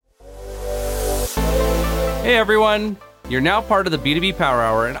Hey everyone, you're now part of the B2B Power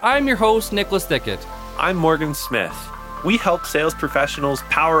Hour, and I'm your host, Nicholas Thickett. I'm Morgan Smith. We help sales professionals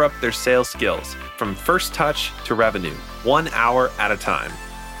power up their sales skills from first touch to revenue, 1 hour at a time.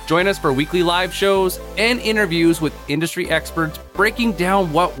 Join us for weekly live shows and interviews with industry experts breaking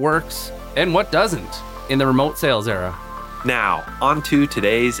down what works and what doesn't in the remote sales era. Now, on to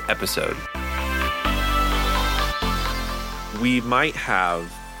today's episode. We might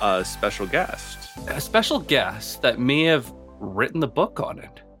have a special guest. A special guest that may have written the book on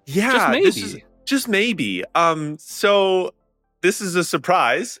it. Yeah, just maybe. So this is a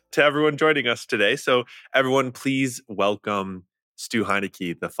surprise to everyone joining us today. So everyone, please welcome Stu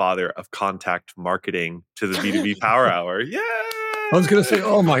Heinecke, the father of contact marketing, to the B2B Power Hour. Yeah. I was going to say,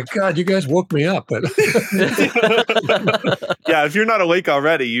 oh my God, you guys woke me up. But yeah, if you're not awake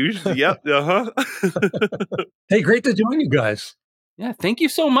already, you should, yep. Hey, great to join you guys. Yeah, thank you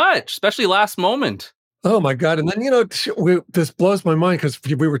so much, especially last moment. Oh my God. And then, this blows my mind because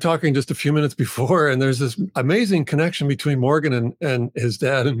we were talking just a few minutes before, and there's this amazing connection between Morgan and his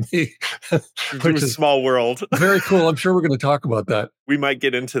dad and me. Which is a small world. Very cool. I'm sure we're going to talk about that. We might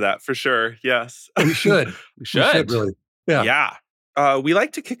get into that for sure. Yes. We should. We should really. Yeah. Yeah. We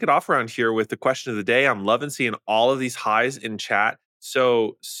like to kick it off around here with the question of the day. I'm loving seeing all of these highs in chat.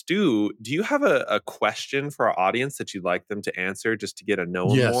 So, Stu, do you have a question for our audience that you'd like them to answer just to get to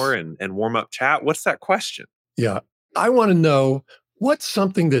know them more and warm up chat? What's that question? Yeah. I want to know what's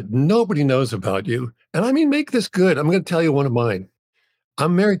something that nobody knows about you. And I mean, make this good. I'm going to tell you one of mine.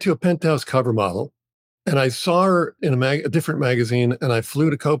 I'm married to a penthouse cover model, and I saw her in a different magazine, and I flew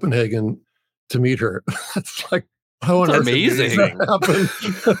to Copenhagen to meet her. That's like, how on earth amazing. Did that happen?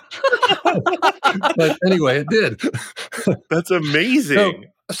 But anyway, it did. That's amazing. So,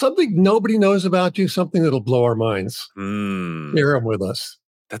 something nobody knows about you, something that'll blow our minds. Share them with us.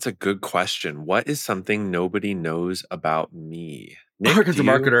 That's a good question. What is something nobody knows about me? Morgan's a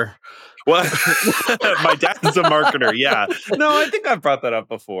marketer. Well, my dad's a marketer. Yeah. No, I think I've brought that up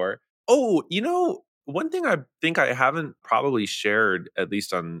before. Oh, one thing I think I haven't probably shared, at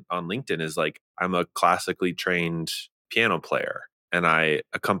least on LinkedIn, is like I'm a classically trained piano player, and I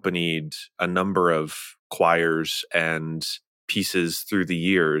accompanied a number of choirs and pieces through the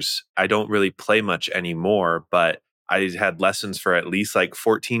years. I don't really play much anymore, but I had lessons for at least like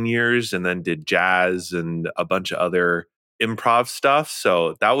 14 years and then did jazz and a bunch of other improv stuff.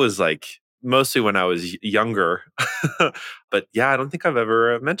 So that was like mostly when I was younger. But yeah, I don't think I've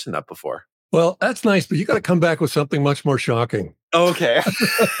ever mentioned that before. Well, that's nice, but you got to come back with something much more shocking. Okay.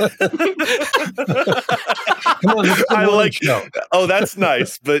 Come on, I like. Show. Oh, that's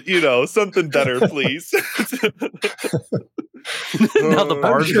nice, but something better, please. Now the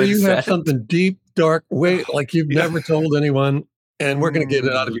bar's I'm sure you set. have something deep, dark, like you've never told anyone, and we're going to get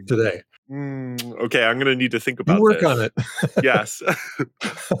it out of you today. Okay, I'm going to need to think about work on it. Yes.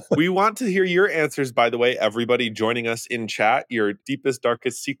 We want to hear your answers, by the way, everybody joining us in chat, your deepest,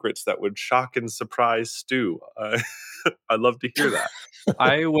 darkest secrets that would shock and surprise Stu. I'd love to hear that.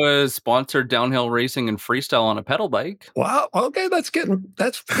 I was sponsored downhill racing and freestyle on a pedal bike. Wow. Okay, that's pretty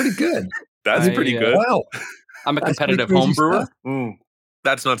good. That's pretty good. Wow. I'm a competitive home brewer.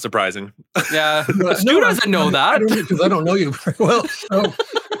 That's not surprising. Yeah. Stu doesn't know that. Because I don't know you very well. So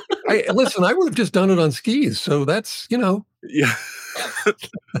listen, I would have just done it on skis. So that's, Yeah.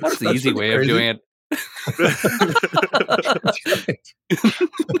 That's the easy way of doing it.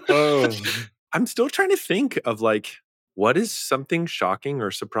 I'm still trying to think of like, what is something shocking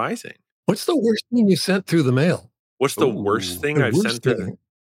or surprising? What's the worst thing you sent through the mail? What's the worst thing I've sent through? I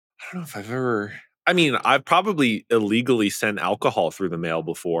don't know if I've ever... I mean, I've probably illegally sent alcohol through the mail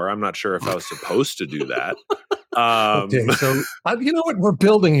before. I'm not sure if I was supposed to do that. Okay, so you know what we're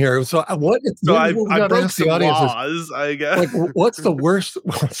building here. So I broke some laws, I guess. Like, what's the worst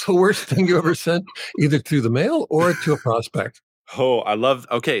thing you ever sent, either through the mail or to a prospect? Oh,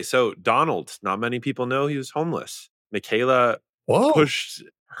 okay, so Donald, not many people know he was homeless. Michaela pushed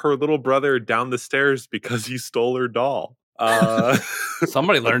her little brother down the stairs because he stole her doll.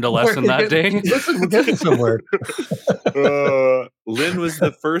 Somebody learned a lesson that day. Listen, we're getting somewhere. Lynn was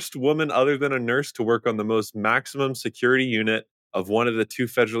the first woman other than a nurse to work on the most maximum security unit of one of the 2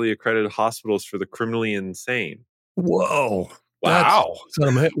 federally accredited hospitals for the criminally insane. Whoa. Wow.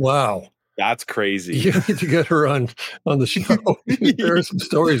 Wow. That's crazy. You need to get her on the show. There are some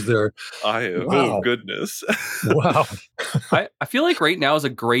stories there. Oh, goodness. Wow. I feel like right now is a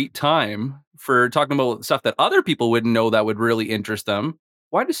great time for talking about stuff that other people wouldn't know that would really interest them.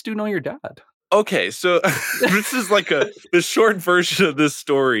 Why does Stu know your dad? Okay, so this is like the short version of this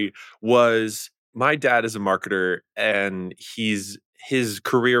story was my dad is a marketer, and his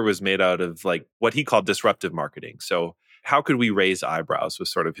career was made out of like what he called disruptive marketing. So how could we raise eyebrows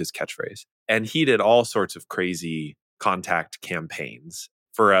was sort of his catchphrase. And he did all sorts of crazy contact campaigns.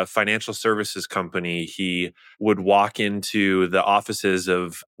 For a financial services company, he would walk into the offices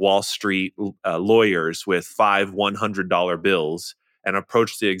of Wall Street lawyers with five $100 bills and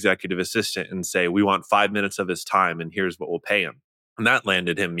approach the executive assistant and say, we want 5 minutes of his time and here's what we'll pay him. And that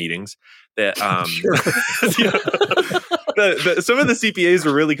landed him meetings that Sure. some of the CPAs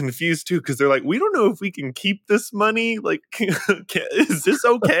were really confused too, because they're like, we don't know if we can keep this money. Like, is this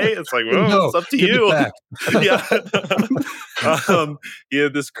okay? It's like, well, No, it's up to give you. it back. He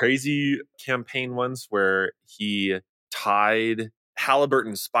had this crazy campaign once where he tied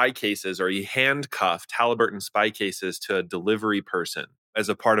Halliburton spy cases, or he handcuffed Halliburton spy cases to a delivery person as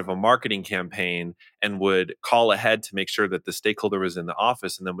a part of a marketing campaign, and would call ahead to make sure that the stakeholder was in the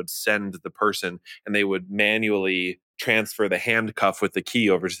office, and then would send the person, and they would manually transfer the handcuff with the key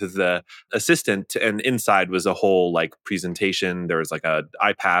over to the assistant. And inside was a whole like presentation. There was like a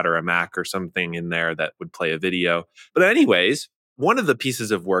iPad or a Mac or something in there that would play a video. But anyways, one of the pieces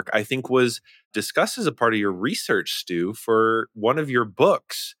of work I think was discussed as a part of your research, Stu, for one of your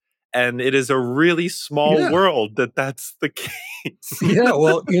books. And it is a really small world that's the case. Yeah,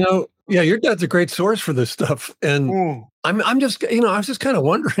 well, your dad's a great source for this stuff. And I'm just, I was just kind of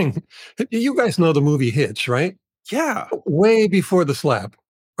wondering, you guys know the movie Hitch, right? Yeah. Way before the slap,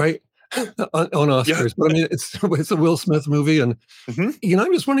 right? on Oscars. Yeah. But I mean, it's a Will Smith movie. And,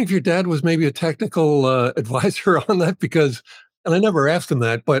 I'm just wondering if your dad was maybe a technical advisor on that, because, and I never asked him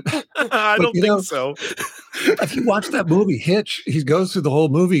that, but I don't think so. If you watch that movie Hitch, he goes through the whole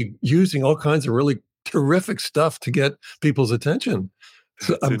movie using all kinds of really terrific stuff to get people's attention.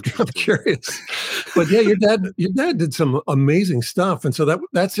 So I'm curious. But yeah, your dad did some amazing stuff. And so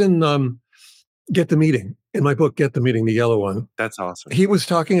that's in Get the Meeting, in my book, Get the Meeting, the yellow one. That's awesome. He was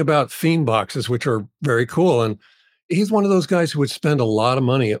talking about theme boxes, which are very cool. And he's one of those guys who would spend a lot of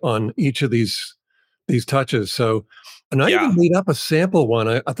money on each of these touches. So, and I even made up a sample one.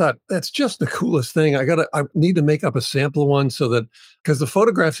 I thought that's just the coolest thing. I need to make up a sample one so that, because the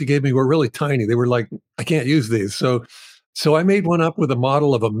photographs he gave me were really tiny. They were like, I can't use these. So I made one up with a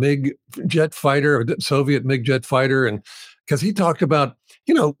model of a MiG jet fighter, a Soviet MiG jet fighter. And because he talked about,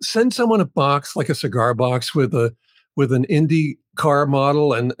 send someone a box, like a cigar box with an Indy car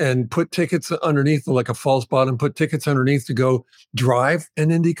model, and put tickets underneath, like a false bottom, put tickets underneath to go drive an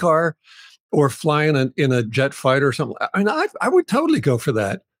Indy car or fly in a jet fighter or something. I mean, I would totally go for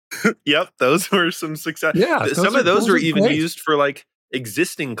that. Yep, those were some success. Yeah, some of those were even great. used for like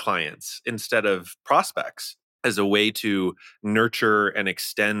existing clients instead of prospects, as a way to nurture and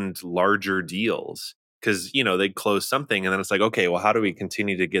extend larger deals. Because they'd close something, and then it's like, okay, well, how do we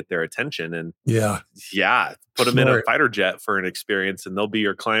continue to get their attention? And put them in a fighter jet for an experience, and they'll be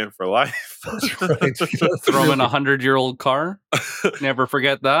your client for life. That's right. Throw in a 100-year-old car. Never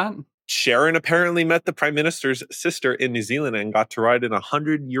forget that. Sharon apparently met the Prime Minister's sister in New Zealand and got to ride in a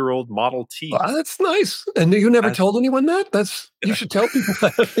 100-year-old Model T. Oh, that's nice. And you never told anyone that? You should tell people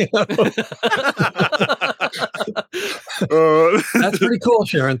that. That's pretty cool,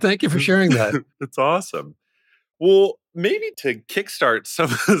 Sharon. Thank you for sharing that. That's awesome. Well, maybe to kickstart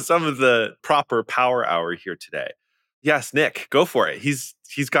some of the proper power hour here today. Yes, Nick, go for it. He's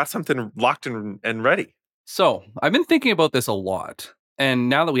got something locked and ready. So I've been thinking about this a lot. And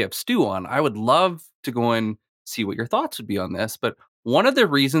now that we have Stu on, I would love to go and see what your thoughts would be on this. But one of the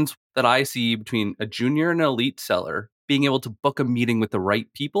reasons that I see between a junior and an elite seller being able to book a meeting with the right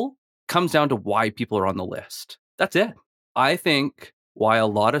people comes down to why people are on the list. That's it. I think why a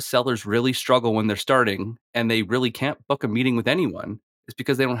lot of sellers really struggle when they're starting and they really can't book a meeting with anyone is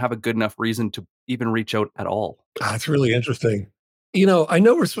because they don't have a good enough reason to even reach out at all. That's really interesting. I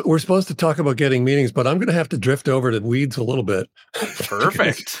know we're supposed to talk about getting meetings, but I'm going to have to drift over to weeds a little bit.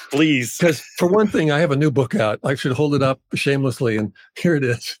 Perfect. Please. Because for one thing, I have a new book out. I should hold it up shamelessly. And here it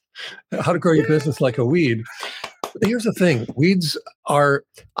is. How to Grow Your Business Like a Weed. Here's the thing.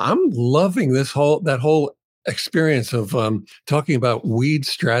 I'm loving that whole experience of talking about weed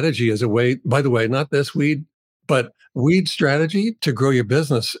strategy as a way, by the way, not this weed, but weed strategy to grow your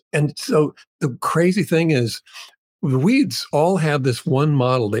business. And so the crazy thing is, the weeds all have this one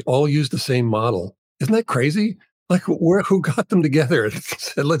model. They all use the same model. Isn't that crazy? Like, who got them together and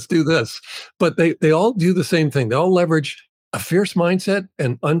said, let's do this? But they all do the same thing. They all leverage a fierce mindset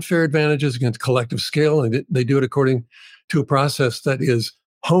and unfair advantages against collective scale. And they do it according to a process that is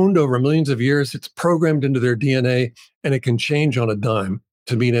honed over millions of years. It's programmed into their DNA, and it can change on a dime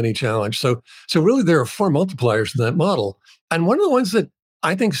to meet any challenge. So really, there are 4 multipliers in that model. And one of the ones that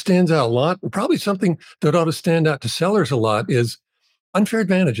I think stands out a lot, and probably something that ought to stand out to sellers a lot, is unfair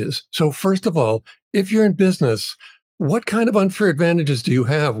advantages. So first of all, if you're in business, what kind of unfair advantages do you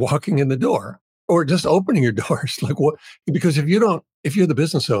have walking in the door or just opening your doors? Like what? Because if you're the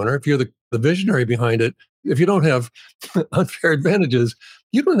business owner, if you're the visionary behind it, if you don't have unfair advantages,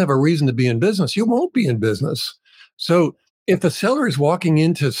 you don't have a reason to be in business. You won't be in business. So if the seller is walking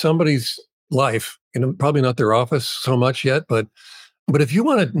into somebody's life, probably not their office so much yet, but if you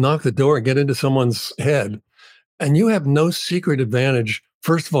want to knock the door and get into someone's head, and you have no secret advantage,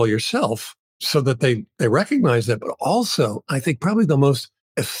 first of all, yourself, so that they recognize that, but also, I think probably the most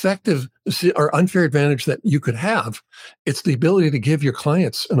effective or unfair advantage that you could have, it's the ability to give your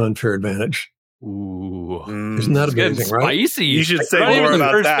clients an unfair advantage. Ooh, isn't that it's getting amazing, right? spicy. You should say Not more even the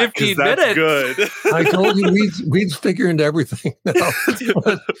about first that, 'cause 15 that's minutes. good. I told you weeds figure into everything.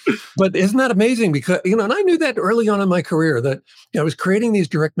 But isn't that amazing? Because, and I knew that early on in my career that I was creating these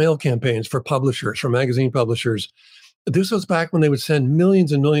direct mail campaigns for publishers, for magazine publishers. This was back when they would send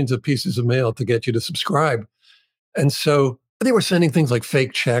millions and millions of pieces of mail to get you to subscribe. And so they were sending things like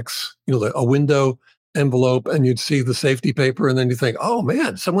fake checks, like a window envelope, and you'd see the safety paper, and then you think, oh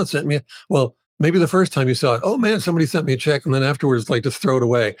man, someone sent me. Well, maybe the first time you saw it, oh man, somebody sent me a check, and then afterwards, like, just throw it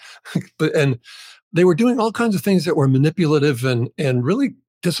away. And they were doing all kinds of things that were manipulative and really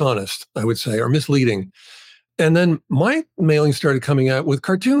dishonest, I would say, or misleading. And then my mailing started coming out with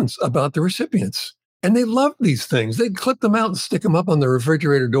cartoons about the recipients. And they loved these things. They'd clip them out and stick them up on the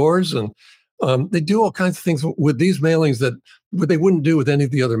refrigerator doors. And they do all kinds of things with these mailings that they wouldn't do with any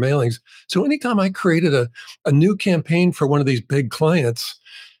of the other mailings. So anytime I created a new campaign for one of these big clients,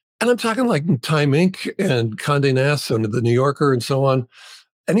 and I'm talking like Time Inc. and Condé Nast and the New Yorker and so on,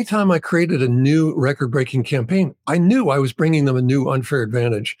 anytime I created a new record-breaking campaign, I knew I was bringing them a new unfair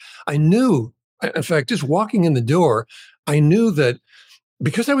advantage. I knew, in fact, just walking in the door, I knew that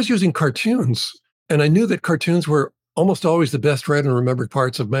because I was using cartoons, and I knew that cartoons were almost always the best read and remembered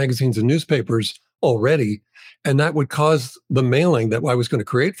parts of magazines and newspapers already, and that would cause the mailing that I was going to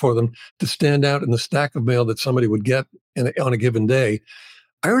create for them to stand out in the stack of mail that somebody would get on a given day.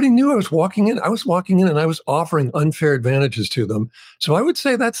 I already knew I was walking in. I was walking in and I was offering unfair advantages to them. So I would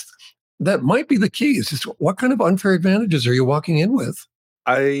say that might be the key. Is just what kind of unfair advantages are you walking in with?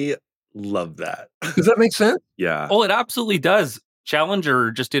 I love that. Does that make sense? Yeah. Oh, it absolutely does. Challenger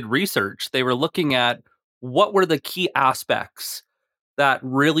just did research. They were looking at what were the key aspects that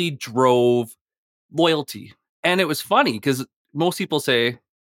really drove loyalty. And it was funny because most people say,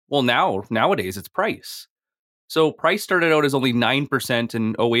 well, nowadays it's price. So price started out as only 9%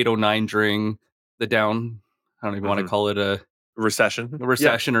 in 0809 during the down. I don't even want to call it a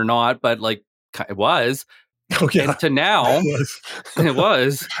recession or not, but like it was. Oh, yeah. And to now, it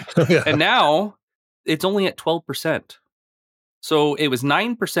was. Yeah. And now it's only at 12%. So it was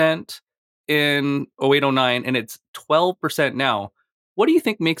 9% in 0809 and it's 12% now. What do you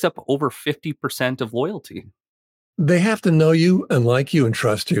think makes up over 50% of loyalty? They have to know you and like you and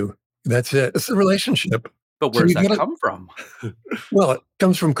trust you. That's it. It's a relationship. But where does that come from? Well, it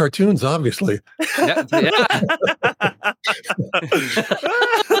comes from cartoons, obviously. Yeah.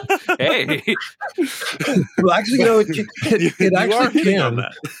 Hey. Well, actually, it actually can.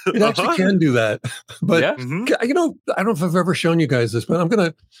 It actually can do that. But, I don't know if I've ever shown you guys this, but I'm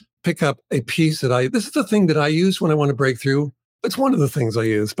going to pick up a piece this is the thing that I use when I want to break through. It's one of the things I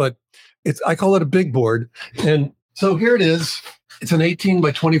use, but I call it a big board. And so here it is. It's an 18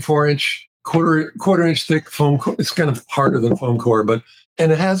 by 24 inch, quarter inch thick foam core. It's kind of harder than foam core,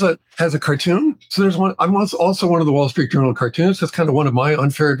 and it has a cartoon. So there's one. I'm also one of the Wall Street Journal cartoonists. That's kind of one of my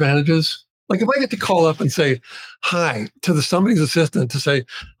unfair advantages. Like if I get to call up and say hi to somebody's assistant to say,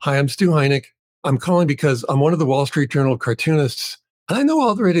 hi, I'm Stu Heinecke. I'm calling because I'm one of the Wall Street Journal cartoonists. And I know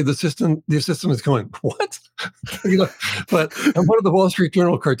already the assistant is going, what? But I'm one of the Wall Street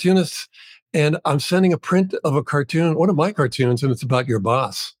Journal cartoonists, and I'm sending a print of a cartoon, one of my cartoons, and it's about your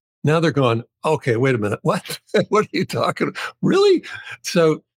boss. Now they're going, okay, wait a minute. What? What are you talking about? Really?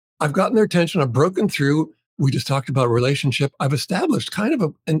 So I've gotten their attention. I've broken through. We just talked about relationship. I've established kind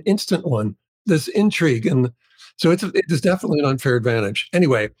of an instant one, this intrigue. And so it is definitely an unfair advantage.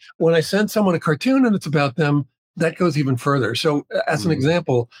 Anyway, when I send someone a cartoon and it's about them, that goes even further. So as an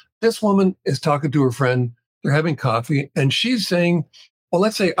example, this woman is talking to her friend. They're having coffee and she's saying, well,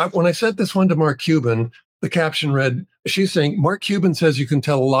 let's say when I sent this one to Mark Cuban, the caption read, she's saying, Mark Cuban says you can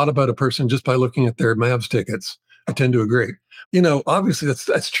tell a lot about a person just by looking at their Mavs tickets. I tend to agree. Obviously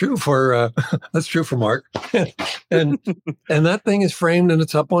that's true for Mark. and that thing is framed and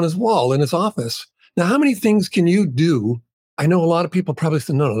it's up on his wall in his office. Now, how many things can you do? I know a lot of people probably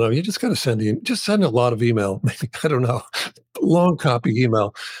say, no, you just got to send a lot of email. Maybe, I don't know, long copy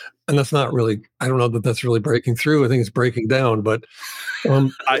email. And that's not really, I don't know that that's really breaking through. I think it's breaking down, but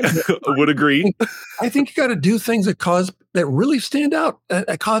I would agree. I think you got to do things that really stand out,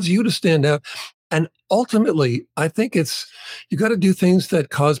 that cause you to stand out. And ultimately, I think you got to do things that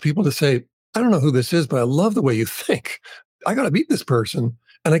cause people to say, I don't know who this is, but I love the way you think. I got to meet this person.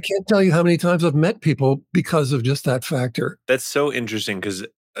 And I can't tell you how many times I've met people because of just that factor. That's so interesting because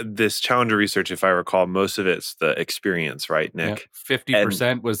this Challenger research, if I recall, most of it's the experience, right, Nick?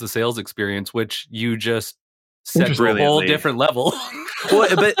 50% was the sales experience, which you just set to a whole different level. Well,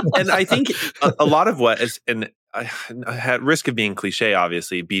 and I think a lot of what is, and at risk of being cliche,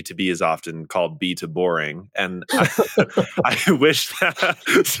 obviously, B2B is often called B to boring. And I wish that,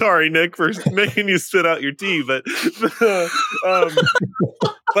 sorry, Nick, for making you spit out your tea, but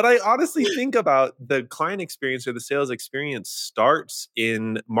I honestly think about the client experience or the sales experience starts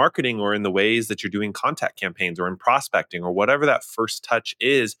in marketing or in the ways that you're doing contact campaigns or in prospecting or whatever that first touch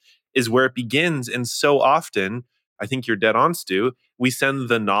is where it begins. And so often, I think you're dead on, Stu, we send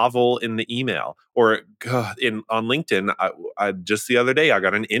the novel in the email or on LinkedIn. I just the other day, I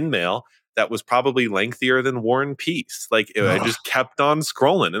got an InMail that was probably lengthier than War and Peace. Like I just kept on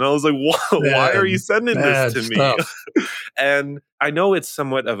scrolling and I was like, why are you sending this to me? And I know it's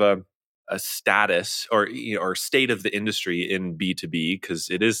somewhat of a status or state of the industry in B2B because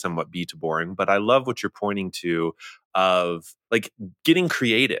it is somewhat B to boring, but I love what you're pointing to of like getting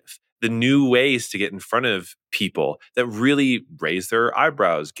creative, the new ways to get in front of people that really raise their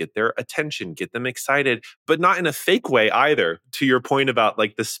eyebrows, get their attention, get them excited, but not in a fake way either. To your point about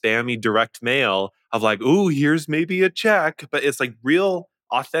like the spammy direct mail of like, ooh, here's maybe a check, but it's like real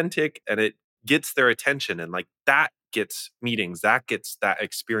authentic and it gets their attention and like that gets meetings, that gets that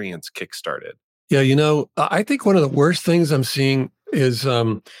experience kickstarted. Yeah, I think one of the worst things I'm seeing is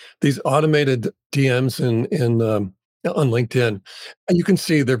these automated DMs on LinkedIn. And you can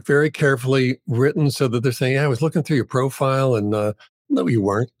see they're very carefully written so that they're saying, I was looking through your profile and no, you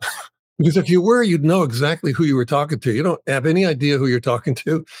weren't. Because if you were, you'd know exactly who you were talking to. You don't have any idea who you're talking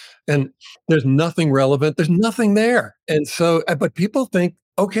to. And there's nothing relevant. There's nothing there. And so, but people think,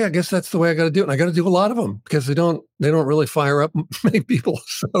 okay, I guess that's the way I got to do it. And I got to do a lot of them because they don't really fire up many people.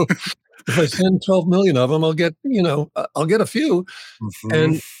 So if I send 12 million of them, I'll get a few. Mm-hmm.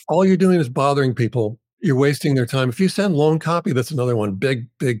 And all you're doing is bothering people. You're wasting their time. If you send long copy, that's another one, big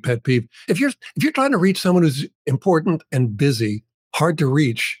pet peeve. If you're trying to reach someone who's important and busy, hard to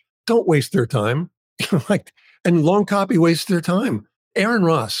reach, don't waste their time. And long copy wastes their time. Aaron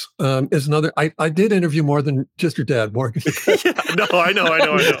Ross is another. I did interview more than just your dad, Morgan. No, I know.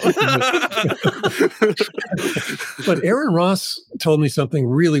 But Aaron Ross told me something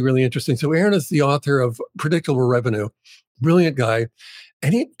really, really interesting. So Aaron is the author of Predictable Revenue, brilliant guy.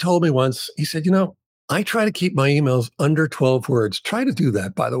 And he told me once, he said, I try to keep my emails under 12 words. Try to do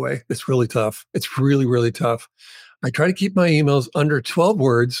that, by the way. It's really tough. It's really, really tough. I try to keep my emails under 12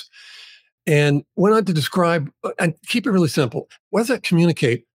 words and went on to describe and keep it really simple. What does that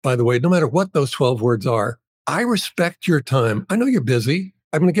communicate, by the way, no matter what those 12 words are? I respect your time. I know you're busy.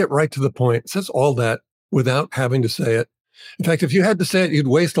 I'm going to get right to the point. It says all that without having to say it. In fact, if you had to say it, you'd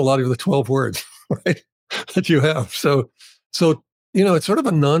waste a lot of the 12 words, right, that you have. So it's sort of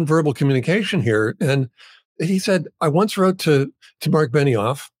a nonverbal communication here. And he said, I once wrote to Mark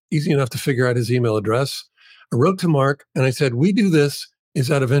Benioff, easy enough to figure out his email address. I wrote to Mark and I said, we do this is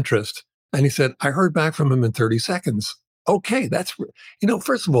out of interest. And he said, I heard back from him in 30 seconds. Okay, that's,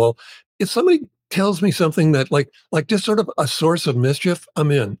 first of all, if somebody tells me something that like just sort of a source of mischief,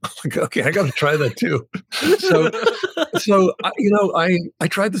 I'm in. Like, okay, I got to try that too. So I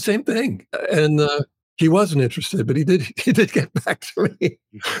tried the same thing, and he wasn't interested, but he did get back to me.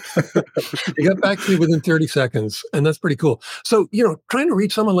 He got back to me within 30 seconds, and that's pretty cool. So trying to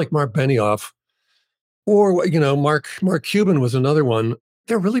reach someone like Mark Benioff, or Mark Cuban was another one.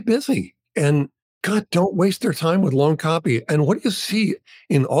 They're really busy, and God, don't waste their time with long copy. And what do you see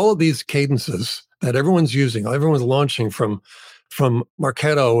in all of these cadences that everyone's using, everyone's launching from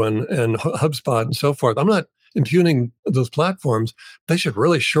Marketo and HubSpot and so forth? I'm not impugning those platforms. They should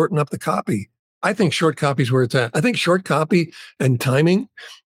really shorten up the copy. I think short copy is where it's at. I think short copy and timing.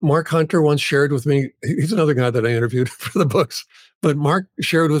 Mark Hunter once shared with me, he's another guy that I interviewed for the books, but Mark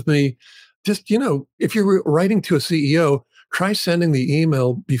shared with me, just, if you're writing to a CEO, try sending the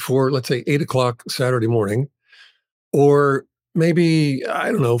email before, let's say, 8:00 Saturday morning, or maybe,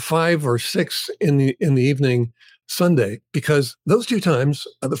 5 or 6 in the evening Sunday, because those two times,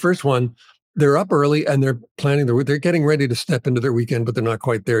 the first one, they're up early and they're planning they're getting ready to step into their weekend, but they're not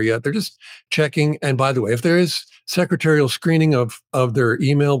quite there yet. They're just checking. And by the way, if there is secretarial screening of their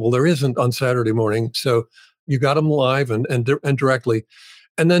email, well, there isn't on Saturday morning. So you got them live and directly.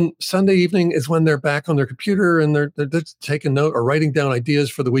 And then Sunday evening is when they're back on their computer and they're just taking note or writing down ideas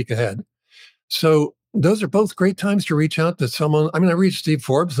for the week ahead. So those are both great times to reach out to someone. I mean, I reached Steve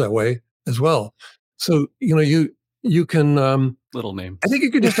Forbes that way as well. So, you can, Little name. I think you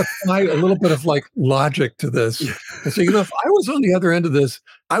could just apply a little bit of like logic to this and say, if I was on the other end of this,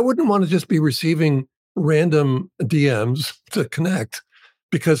 I wouldn't want to just be receiving random DMs to connect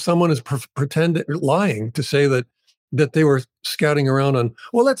because someone is lying to say that they were scouting around on,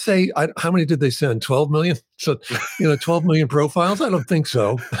 well, let's say, how many did they send? 12 million? So, 12 million profiles? I don't think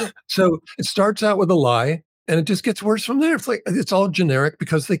so. So it starts out with a lie and it just gets worse from there. It's like, it's all generic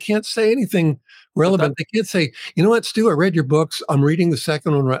because they can't say anything relevant. They can't say, you know what, Stu, I read your books. I'm reading the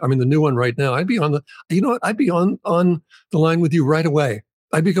second one. The new one right now. I'd be on I'd be on the line with you right away.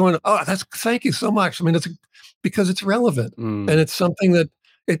 I'd be going, oh, thank you so much. Because it's relevant and it's something that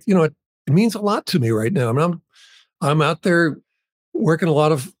it means a lot to me right now. I'm out there working a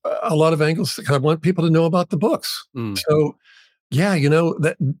lot of angles because I want people to know about the books. So yeah,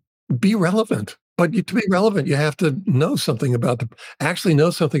 that be relevant. But to be relevant, you have to know something about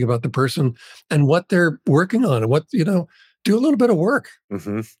the person and what they're working on and what, do a little bit of work.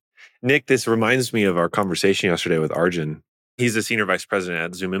 Mm-hmm. Nick, this reminds me of our conversation yesterday with Arjun. He's a senior vice president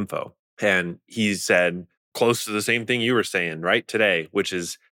at Zoom Info. And he said close to the same thing you were saying, right, today, which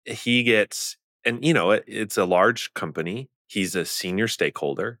is he gets, and it's a large company. He's a senior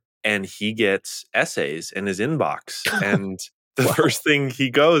stakeholder and he gets essays in his inbox. And the first thing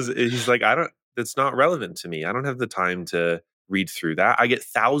he's like, that's not relevant to me. I don't have the time to read through that. I get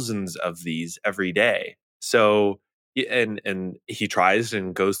thousands of these every day. So, and he tries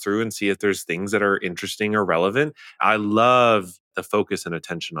and goes through and see if there's things that are interesting or relevant. I love the focus and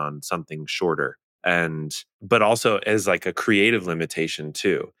attention on something shorter but also as like a creative limitation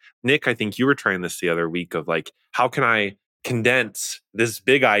too. Nick, I think you were trying this the other week of like, how can I condense this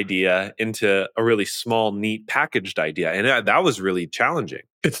big idea into a really small, neat packaged idea? And that was really challenging.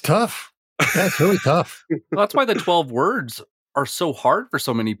 It's tough. That's really tough. Well, that's why the 12 words are so hard for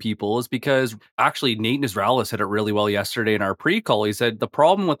so many people is because actually Nate Nisralis said it really well yesterday in our pre-call. He said the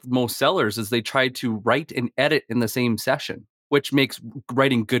problem with most sellers is they try to write and edit in the same session, which makes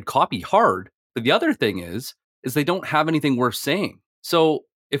writing good copy hard. But the other thing is they don't have anything worth saying. So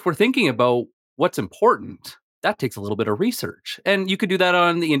if we're thinking about what's important, that takes a little bit of research. And you could do that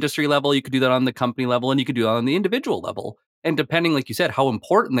on the industry level, you could do that on the company level, and you could do that on the individual level. And depending, like you said, how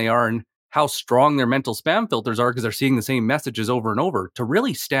important they are and how strong their mental spam filters are because they're seeing the same messages over and over, to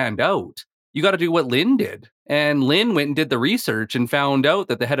really stand out, you got to do what Lynn did. And Lynn went and did the research and found out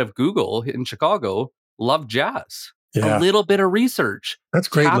that the head of Google in Chicago loved jazz. Yeah. A little bit of research. That's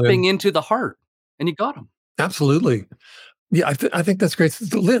great, tapping Lynn. into the heart. And you got them. Absolutely. Yeah, I think that's great.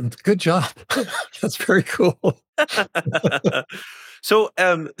 Lynn, good job. That's very cool. So,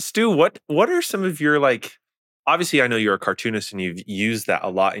 Stu, what are some of your, like, obviously I know you're a cartoonist and you've used that a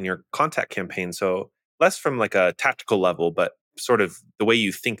lot in your contact campaign. So less from like a tactical level, but sort of the way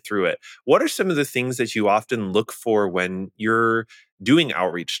you think through it. What are some of the things that you often look for when you're doing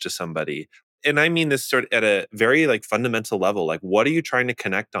outreach to somebody? And I mean this sort of at a very like fundamental level. Like, what are you trying to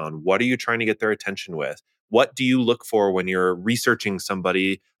connect on? What are you trying to get their attention with? What do you look for when you're researching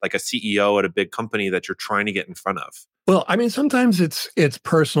somebody like a CEO at a big company that you're trying to get in front of? Well, I mean, sometimes it's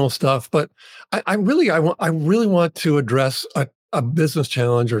personal stuff, but I really want to address a business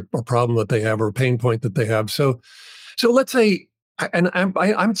challenge or problem that they have or a pain point that they have. So let's say, and I'm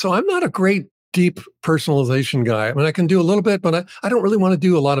not a great deep personalization guy. I mean, I can do a little bit, but I don't really want to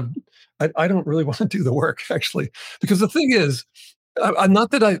do a lot of. I don't really want to do the work actually, because the thing is, I'm not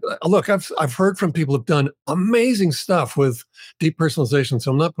that look. I've heard from people who've done amazing stuff with deep personalization,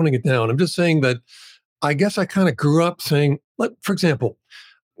 so I'm not putting it down. I'm just saying that I guess I kind of grew up saying, for example,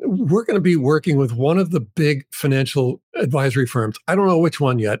 we're going to be working with one of the big financial advisory firms. I don't know which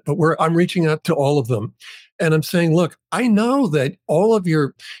one yet, but I'm reaching out to all of them. And I'm saying, look, I know that all of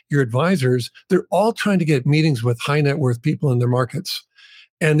your advisors, they're all trying to get meetings with high net worth people in their markets.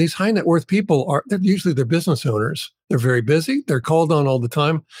 And these high net worth people they're usually business owners. They're very busy. They're called on all the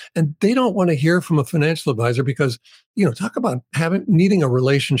time. And they don't want to hear from a financial advisor because, talk about needing a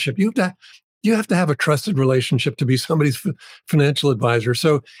relationship. You have to have a trusted relationship to be somebody's financial advisor.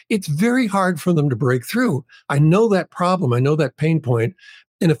 So it's very hard for them to break through. I know that problem. I know that pain point.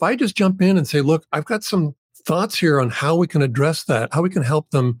 And if I just jump in and say, look, I've got some thoughts here on how we can address that, how we can help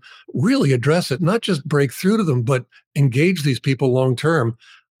them really address it, not just break through to them, but engage these people long term.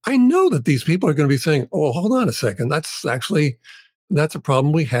 I know that these people are going to be saying, oh, hold on a second. That's a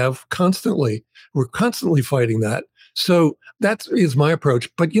problem we have constantly. We're constantly fighting that. So that is my approach.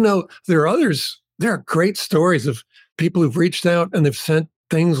 But, there are others. There are great stories of people who've reached out and they've sent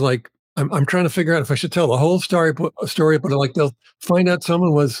things like I'm trying to figure out if I should tell the whole story, but like they'll find out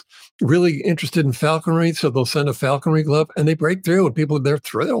someone was really interested in falconry, so they'll send a falconry glove, and they break through, and people they're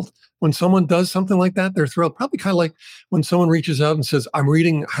thrilled when someone does something like that. They're thrilled, probably kind of like when someone reaches out and says, "I'm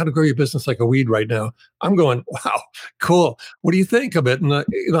reading How to Grow Your Business Like a Weed right now." I'm going, "Wow, cool. What do you think of it?" And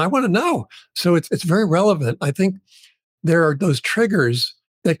I want to know. So it's very relevant. I think there are those triggers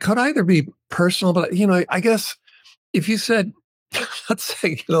that could either be personal, but I guess if you said, let's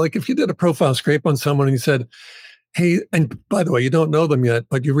say, like if you did a profile scrape on someone and you said, "Hey," and by the way, you don't know them yet,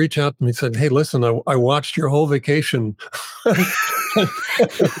 but you reach out to me and said, "Hey, listen, I watched your whole vacation."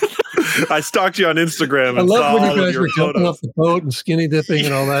 I stalked you on Instagram I and love saw when you all of guys your were jumping photos. off the boat and skinny dipping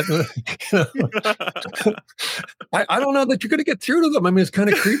and all that. I don't know that you're going to get through to them. I mean, it's kind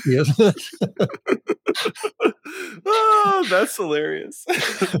of creepy, isn't it? Oh, that's hilarious.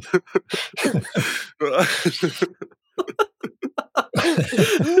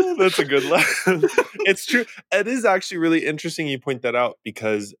 That's a good laugh. It's true. It is actually really interesting you point that out,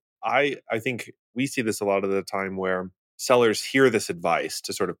 because I think we see this a lot of the time where sellers hear this advice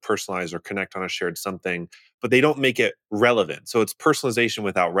to sort of personalize or connect on a shared something, but they don't make it relevant. So it's personalization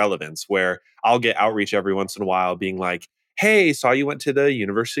without relevance, where I'll get outreach every once in a while being like, "Hey, saw you went to the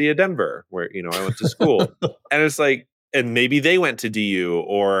University of Denver where, I went to school." And it's like, and maybe they went to DU,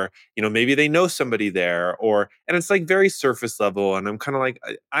 or maybe they know somebody there, and it's like very surface level, and I'm kind of like,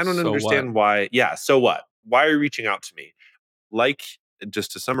 I don't So what? understand why. Yeah, so what? Why are you reaching out to me? Like,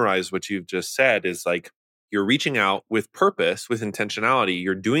 just to summarize what you've just said, is like, you're reaching out with purpose, with intentionality,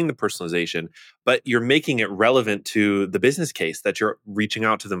 you're doing the personalization, but you're making it relevant to the business case that you're reaching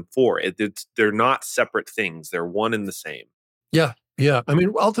out to them for. They're not separate things, they're one and the same. Yeah. Yeah. I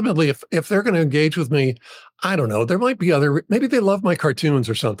mean, ultimately, if they're going to engage with me, I don't know. There might be maybe they love my cartoons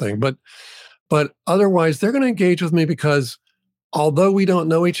or something, but otherwise, they're going to engage with me because although we don't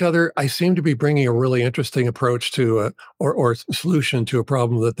know each other, I seem to be bringing a really interesting approach to or solution to a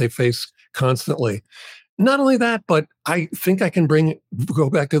problem that they face constantly. Not only that, but I think I can go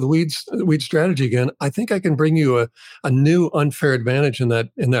back to the weed strategy again. I think I can bring you a new unfair advantage in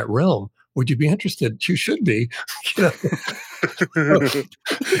that realm. Would you be interested? You should be. You know?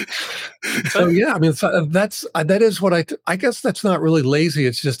 So But yeah, I mean, that is what I guess that's not really lazy.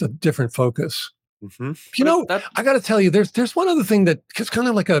 It's just a different focus. Mhm. that I got to tell you, there's one other thing that is kind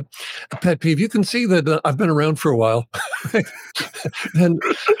of like a pet peeve. You can see that I've been around for a while, and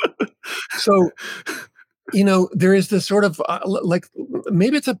so there is this sort of like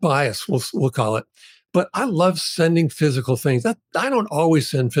maybe it's a bias, we'll call it. But I love sending physical things. That I don't always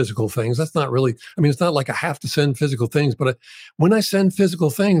send physical things. That's not really. I mean, it's not like I have to send physical things. But when I send physical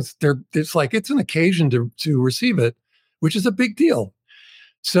things, it's like it's an occasion to receive it, which is a big deal.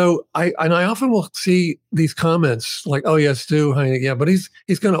 So I often will see these comments like, "Oh yeah, Stu Heinecke, yeah, but he's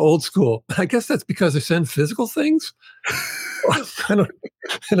kind of old school." I guess that's because I send physical things. I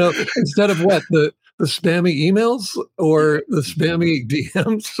don't, instead of what the spammy emails or the spammy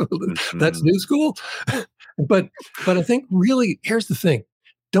DMs. That's Mhm. new school. but I think really here's the thing: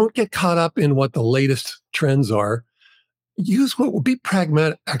 don't get caught up in what the latest trends are. Use what will be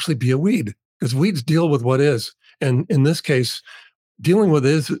pragmatic. Actually, be a weed, because weeds deal with what is, and in this case dealing with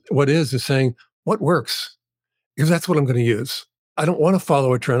what is saying what works, because that's what I'm going to use. I don't want to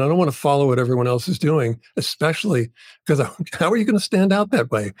follow a trend. I don't want to follow what everyone else is doing, especially because how are you going to stand out that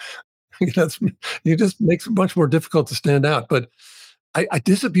way? You just makes it much more difficult to stand out. But I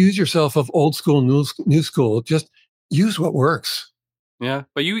disabuse yourself of old school, new school. Just use what works. Yeah,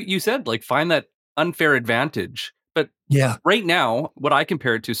 but you said like find that unfair advantage. But Yeah, right now, what I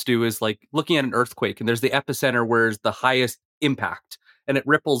compare it to, Stu, is like looking at an earthquake, and there's the epicenter where's the highest impact, and it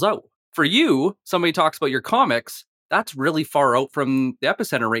ripples out. For you, somebody talks about your comics. That's really far out from the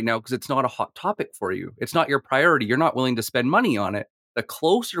epicenter right now because it's not a hot topic for you. It's not your priority. You're not willing to spend money on it. The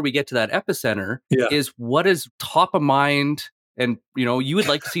closer we get to that epicenter yeah, is what is top of mind, and you would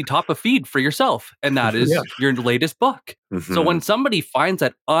like to see top of feed for yourself, and that yeah, is your latest book. So when Mhm. somebody finds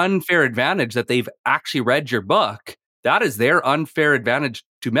that unfair advantage that they've actually read your book, that is their unfair advantage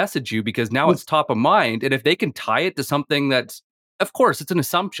to message you because now it's top of mind. And if they can tie it to something that's, of course, it's an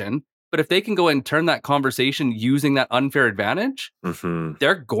assumption, but if they can go and turn that conversation using that unfair advantage, Mhm.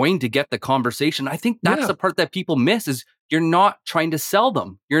 they're going to get the conversation. I think that's yeah, the part that people miss is you're not trying to sell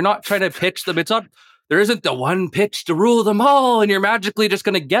them. You're not trying to pitch them. It's not, there isn't the one pitch to rule them all and you're magically just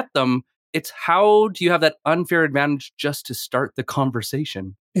going to get them. It's how do you have that unfair advantage just to start the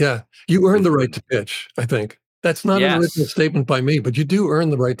conversation? yeah. You earn the right Mhm. to pitch. I think that's not an original Yes. statement by me, but you do earn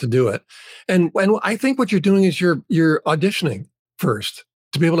the right to do it. And I think what you're doing is you're auditioning first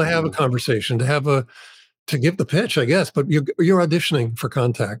to be able to have a Mhm. conversation, to have a to give the pitch, I guess, but you're auditioning for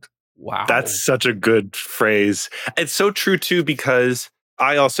contact. Wow. That's such a good phrase. It's so true too, because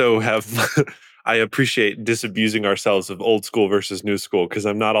I also have, I appreciate disabusing ourselves of old school versus new school, because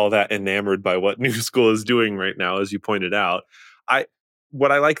I'm not all that enamored by what new school is doing right now, as you pointed out. I,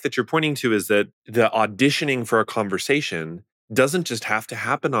 what I like that you're pointing to is that the auditioning for a conversation doesn't just have to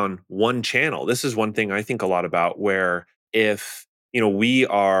happen on one channel. This is one thing I think a lot about, where if, we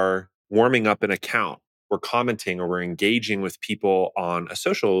are warming up an account, we're commenting or we're engaging with people on a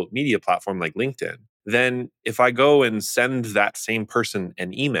social media platform like LinkedIn, then if I go and send that same person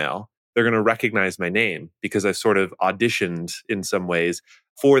an email, they're going to recognize my name because I've sort of auditioned in some ways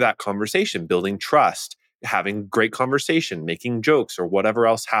for that conversation, building trust, having great conversation, making jokes, or whatever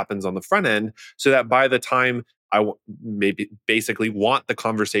else happens on the front end, so that by the time maybe basically want the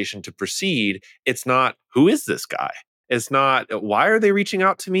conversation to proceed, it's not, who is this guy? It's not, why are they reaching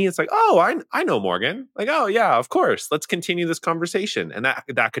out to me? It's like, oh, I know Morgan. Like, oh yeah, of course. Let's continue this conversation. And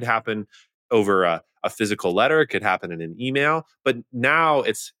that could happen over a physical letter. It could happen in an email. But now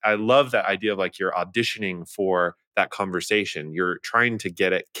I love that idea of like you're auditioning for that conversation. You're trying to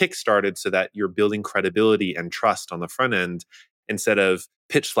get it kickstarted so that you're building credibility and trust on the front end, instead of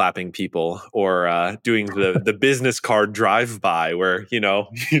pitch slapping people or doing the business card drive by, where you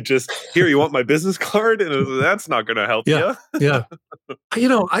just, here, you want my business card, and that's not going to help you. Yeah.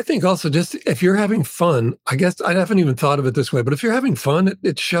 I think also, just if you're having fun, I guess I haven't even thought of it this way, but if you're having fun,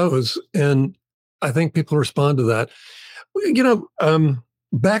 it shows, and I think people respond to that.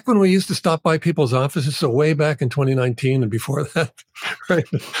 Back when we used to stop by people's offices, so way back in 2019 and before that, right?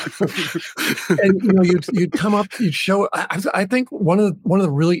 And you'd come up, you'd show. I think one of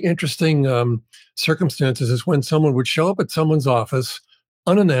the really interesting circumstances is when someone would show up at someone's office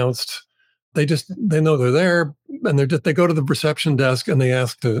unannounced. They know they're there, and they go to the reception desk and they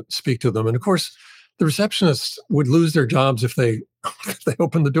ask to speak to them. And of course, the receptionists would lose their jobs if they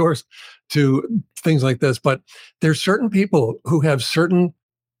open the doors to things like this. But there's certain people who have certain,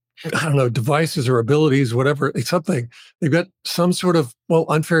 I don't know, devices or abilities, whatever, something. They've got some sort of,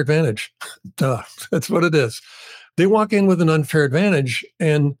 unfair advantage. Duh, that's what it is. They walk in with an unfair advantage,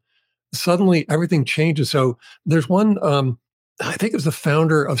 and suddenly everything changes. So there's one, I think it was the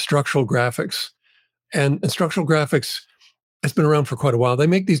founder of structural graphics, and structural graphics has been around for quite a while. They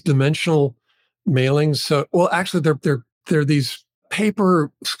make these dimensional mailings. So, actually, they're these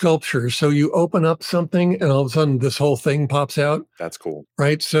paper sculptures. So you open up something, and all of a sudden, this whole thing pops out. That's cool,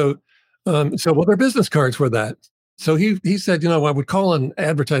 right? So, their business cards were that. So he said, I would call on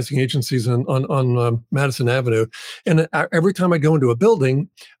advertising agencies on Madison Avenue, and every time I go into a building,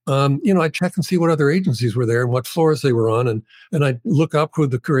 I'd check and see what other agencies were there and what floors they were on, and I'd look up who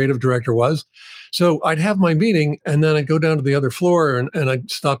the creative director was. So I'd have my meeting, and then I'd go down to the other floor, and I'd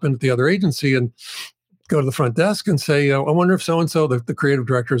stop in at the other agency and go to the front desk and say, I wonder if so-and-so, the creative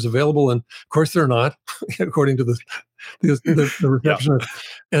director, is available. And of course they're not, according to the receptionist.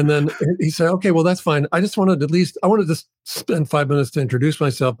 Yeah. And then he said, okay, well, that's fine. I wanted to spend 5 minutes to introduce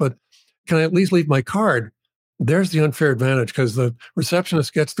myself, but can I at least leave my card? There's the unfair advantage, because the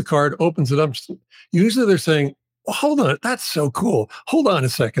receptionist gets the card, opens it up. Usually they're saying, hold on, that's so cool. Hold on a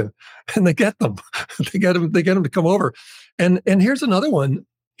second. And they get them. They get them to come over. And here's another one.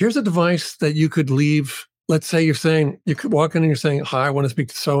 Here's a device that you could leave. Let's say you could walk in and you're saying, hi, I want to speak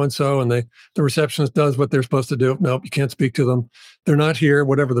to so-and-so. And the receptionist does what they're supposed to do. Nope, you can't speak to them. They're not here,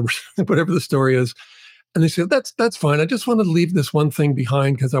 whatever the story is. And they say, that's fine. I just wanted to leave this one thing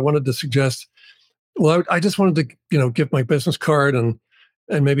behind, because I wanted to suggest, I just wanted to, give my business card and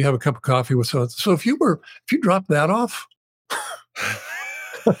maybe have a cup of coffee with so. So if you drop that off,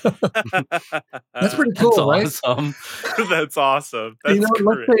 that's pretty cool, right? Awesome. That's awesome. That's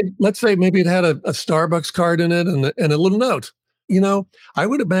great. Let's say maybe it had a Starbucks card in it and a little note. I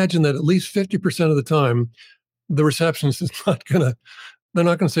would imagine that at least 50% of the time, the receptionist is they're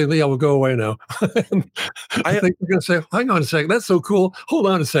not going to say, Lee, I will go away now. I think they're going to say, hang on a second, that's so cool. Hold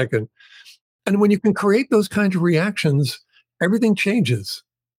on a second. And when you can create those kinds of reactions, everything changes.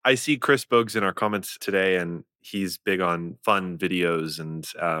 I see Chris Bogues in our comments today, and he's big on fun videos and,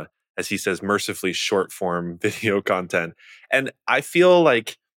 as he says, mercifully short form video content. And I feel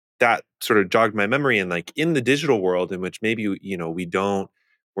like that sort of jogged my memory. And like in the digital world, in which maybe, we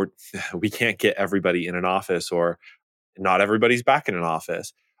can't get everybody in an office, or not everybody's back in an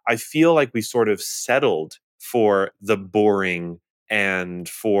office. I feel like we sort of settled for the boring and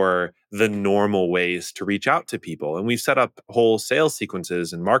for the normal ways to reach out to people. And we've set up whole sales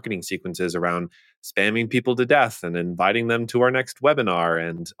sequences and marketing sequences around spamming people to death and inviting them to our next webinar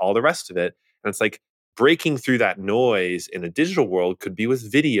and all the rest of it. And it's like breaking through that noise in a digital world could be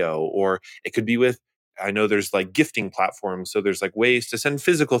with video, or it could be with I know there's like gifting platforms. So there's like ways to send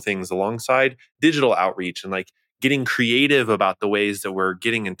physical things alongside digital outreach and like getting creative about the ways that we're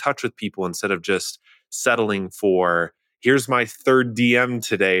getting in touch with people instead of just settling for, here's my third DM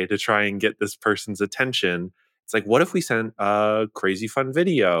today to try and get this person's attention. It's like, what if we sent a crazy fun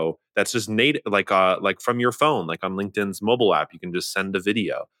video that's just native, like from your phone, like on LinkedIn's mobile app, you can just send a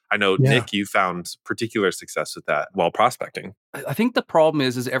video. I know, Yeah. Nick, you found particular success with that while prospecting. I think the problem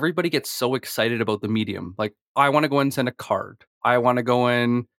is everybody gets so excited about the medium. Like, I want to go and send a card. I want to go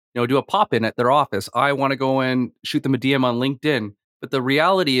and, do a pop-in at their office. I want to go and shoot them a DM on LinkedIn. But the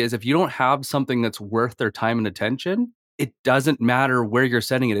reality is, if you don't have something that's worth their time and attention, it doesn't matter where you're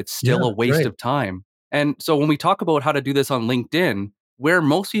sending it. It's still Yeah, a waste right. of time. And so when we talk about how to do this on LinkedIn, where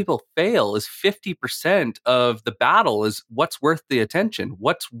most people fail is 50% of the battle is what's worth the attention,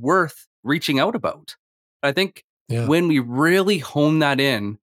 what's worth reaching out about. I think Yeah. when we really hone that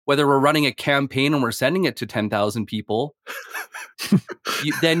in, whether we're running a campaign and we're sending it to 10,000 people,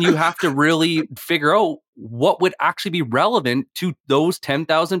 then you have to really figure out what would actually be relevant to those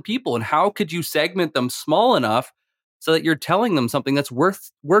 10,000 people and how could you segment them small enough so that you're telling them something that's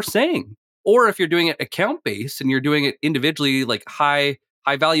worth saying. Or if you're doing it account based and you're doing it individually, like high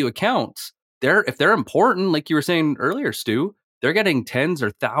value accounts, if they're important, like you were saying earlier, Stu, they're getting tens or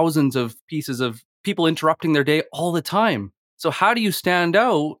thousands of pieces of people interrupting their day all the time. So how do you stand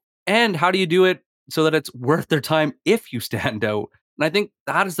out, and how do you do it so that it's worth their time if you stand out? And I think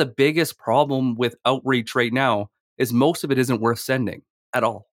that is the biggest problem with outreach right now, is most of it isn't worth sending at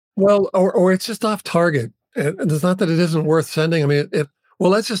all. Well, or it's just off target. And it's not that it isn't worth sending. I mean,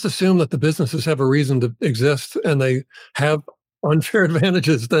 let's just assume that the businesses have a reason to exist and they have unfair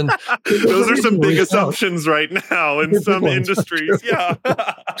advantages. Then those are some big assumptions right now in some industries. Yeah.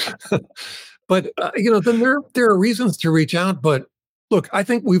 But then there are reasons to reach out. But look, I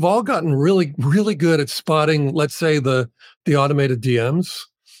think we've all gotten really, really good at spotting, let's say, the automated DMs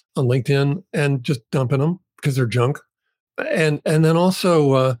on LinkedIn and just dumping them because they're junk. And then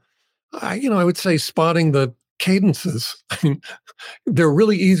also, I would say spotting the cadences. I mean, they're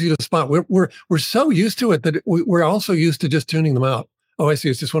really easy to spot. We're so used to it that we're also used to just tuning them out. Oh, I see.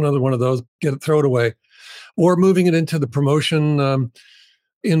 It's just another one of those. Throw it away, or moving it into the promotion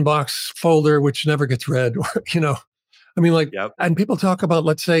inbox folder, which never gets read. Or I mean, like, yep. And people talk about,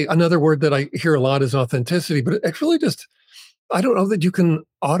 let's say, another word that I hear a lot is authenticity, but it's really just, I don't know that you can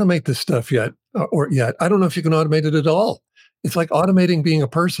automate this stuff yet. I don't know if you can automate it at all. It's like automating being a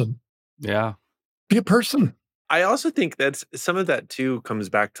person. Yeah. Be a person. I also think that's some of that too comes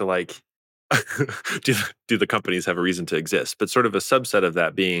back to like, do the companies have a reason to exist? But sort of a subset of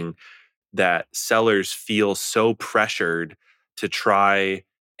that being that sellers feel so pressured to try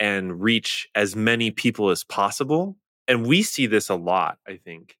and reach as many people as possible. And we see this a lot, I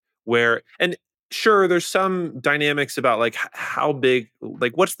think, and sure, there's some dynamics about like how big,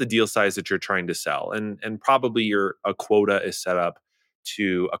 like what's the deal size that you're trying to sell? And probably a quota is set up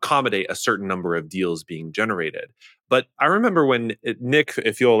to accommodate a certain number of deals being generated. But I remember when Nick,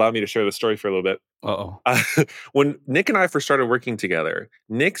 if you'll allow me to share the story for a little bit. When Nick and I first started working together,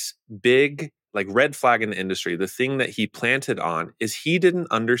 Nick's big like red flag in the industry, the thing that he planted on is he didn't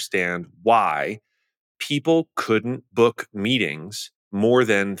understand why people couldn't book meetings more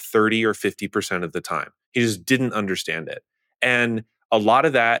than 30 or 50% of the time. He just didn't understand it. And a lot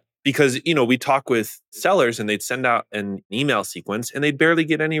of that, because, we talk with sellers and they'd send out an email sequence and they'd barely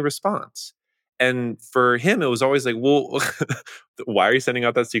get any response. And for him, it was always like, well, why are you sending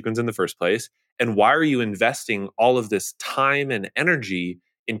out that sequence in the first place? And why are you investing all of this time and energy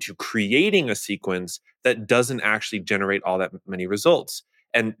into creating a sequence that doesn't actually generate all that many results?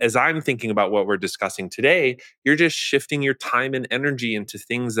 And as I'm thinking about what we're discussing today, you're just shifting your time and energy into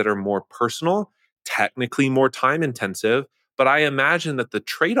things that are more personal, technically more time intensive. But I imagine that the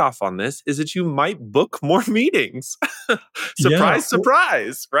trade-off on this is that you might book more meetings.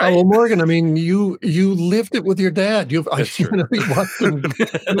 Surprise, right? Oh, well, Morgan, I mean, you lived it with your dad. You watched him do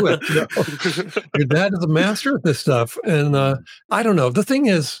it. Your dad is a master at this stuff. And I don't know. The thing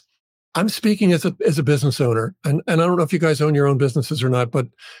is, I'm speaking as a business owner, and I don't know if you guys own your own businesses or not, but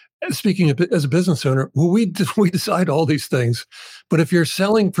speaking as a business owner, we decide all these things. But if you're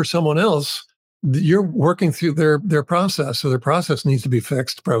selling for someone else, you're working through their process, so their process needs to be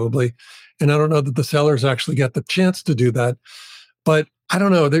fixed probably. And I don't know that the sellers actually get the chance to do that. But I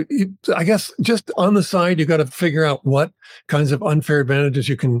don't know. I guess just on the side, you got to figure out what kinds of unfair advantages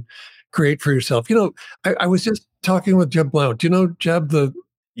you can create for yourself. I was just talking with Jeb Blount. Do you know Jeb, the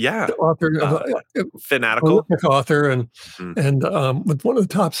author of Fanatical author, and with one of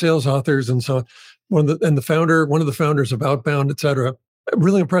the top sales authors, and so one of the founders of Outbound, et cetera.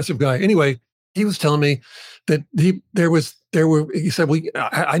 Really impressive guy. Anyway, he was telling me that he said,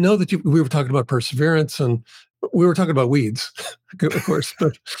 I know that we were talking about perseverance and we were talking about weeds, of course,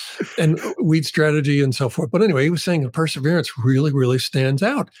 and weed strategy and so forth. But anyway, he was saying that perseverance really, really stands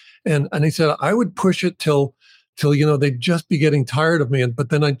out. And he said, I would push it till they'd just be getting tired of me. But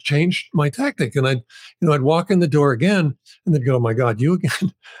then I'd change my tactic and I'd walk in the door again and they'd go, oh my God, you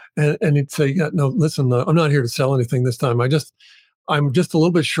again. And he'd say, yeah, no, listen, I'm not here to sell anything this time. I'm just a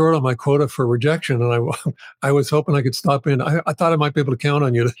little bit short on my quota for rejection, and I was hoping I could stop in. I thought I might be able to count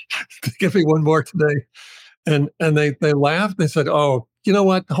on you to give me one more today. And they laughed. They said, "Oh, you know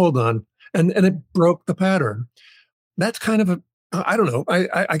what? Hold on," and it broke the pattern. That's kind of I don't know.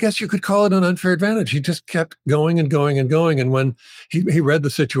 I guess you could call it an unfair advantage. He just kept going and going and going, and when he read the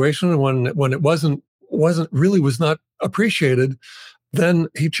situation and when it was not appreciated, then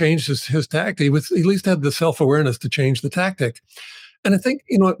he changed his tactic. He at least had the self-awareness to change the tactic. And I think,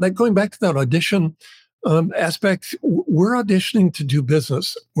 like going back to that audition aspect, we're auditioning to do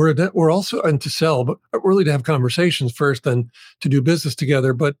business. We're also, and to sell, but really to have conversations first and to do business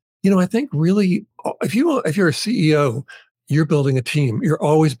together. But, I think really, if you're a CEO, you're building a team. You're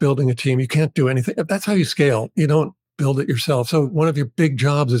always building a team. You can't do anything. That's how you scale. You don't build it yourself. So one of your big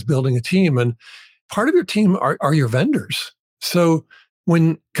jobs is building a team. And part of your team are your vendors. So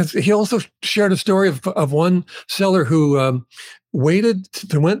because he also shared a story of one seller who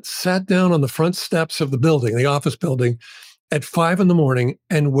sat down on the front steps of the office building at 5 a.m.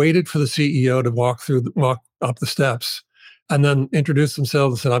 and waited for the CEO to walk up the steps and then introduce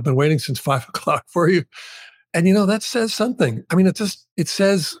themselves and said, I've been waiting since 5 o'clock for you. And, that says something. I mean, it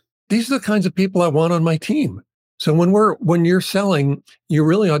says, these are the kinds of people I want on my team. So when you're selling, you're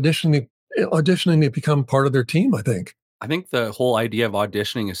really auditioning to become part of their team, I think. I think the whole idea of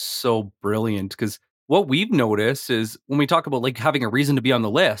auditioning is so brilliant because what we've noticed is when we talk about like having a reason to be on the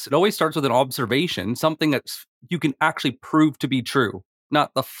list, it always starts with an observation, something that you can actually prove to be true,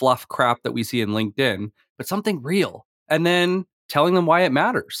 not the fluff crap that we see in LinkedIn, but something real. And then telling them why it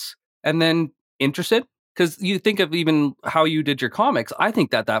matters. And then interested, because you think of even how you did your comics. I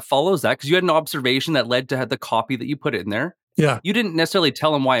think that follows that because you had an observation that led to the copy that you put in there. Yeah. You didn't necessarily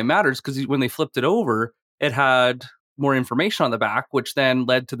tell them why it matters because when they flipped it over, it had more information on the back, which then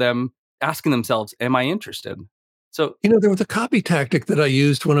led to them asking themselves, am I interested? So, there was a copy tactic that I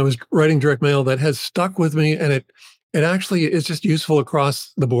used when I was writing direct mail that has stuck with me. And it actually is just useful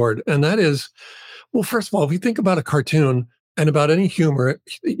across the board. And that is, well, first of all, if you think about a cartoon and about any humor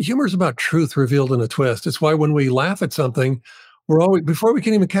is about truth revealed in a twist. It's why when we laugh at something, we're always, before we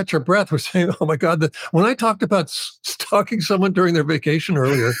can even catch our breath, we're saying, oh my God, when I talked about stalking someone during their vacation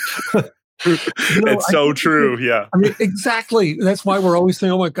earlier, it's so true. Yeah. I mean, exactly. That's why we're always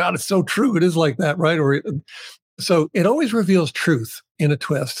saying, oh my God, it's so true. It is like that, right? So it always reveals truth in a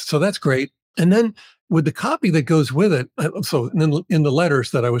twist. So that's great. And then with the copy that goes with it, so in the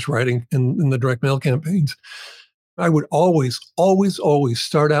letters that I was writing in the direct mail campaigns, I would always, always, always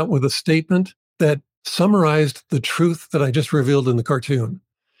start out with a statement that summarized the truth that I just revealed in the cartoon.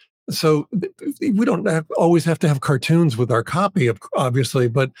 So we don't always have to have cartoons with our copy, obviously,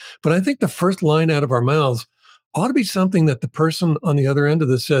 but I think the first line out of our mouths ought to be something that the person on the other end of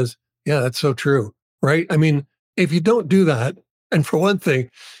this says, yeah, that's so true, right? I mean, if you don't do that, and for one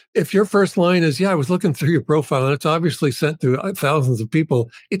thing, if your first line is, yeah, I was looking through your profile and it's obviously sent to thousands of people,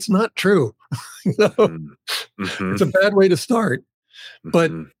 it's not true. Mm-hmm. It's a bad way to start.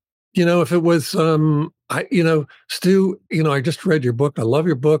 But if it was, Stu, I just read your book. I love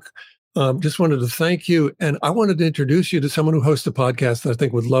your book. Just wanted to thank you. And I wanted to introduce you to someone who hosts a podcast that I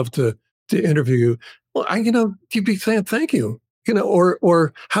think would love to interview you. Well, you'd be saying thank you,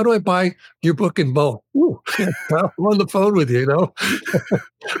 or how do I buy your book in bulk? Ooh, I'm on the phone with you,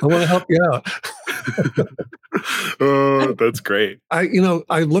 I want to help you out. Oh, that's great. I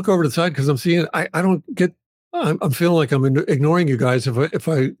look over to the side because I'm seeing, I don't get, I'm feeling like I'm ignoring you guys if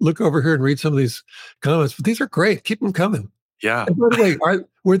I look over here and read some of these comments, but these are great. Keep them coming. Yeah. And by the way,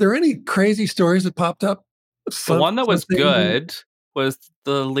 were there any crazy stories that popped up? The one that was good was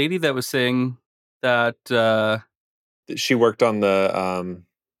the lady that was saying that she worked on the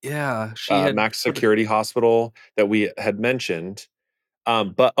she had Max Security Hospital that we had mentioned.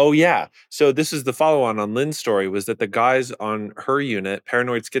 But so this is the follow-on Lynn's story, was that the guys on her unit,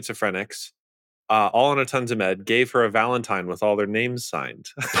 paranoid schizophrenics, all on a tons of med, gave her a Valentine with all their names signed.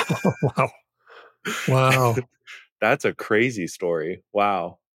 Wow. That's a crazy story.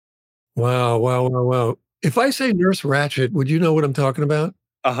 Wow. If I say Nurse Ratched, would you know what I'm talking about?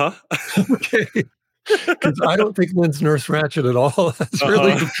 Uh-huh. Okay. Because I don't think Lynn's Nurse Ratched at all. That's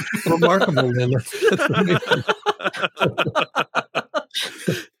really remarkable, Lynn. That's amazing.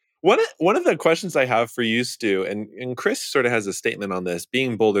 One of the questions I have for you, Stu, and Chris sort of has a statement on this: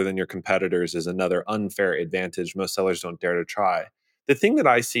 being bolder than your competitors is another unfair advantage most sellers don't dare to try. The thing that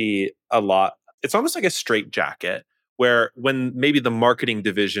I see a lot, it's almost like a straitjacket, where when maybe the marketing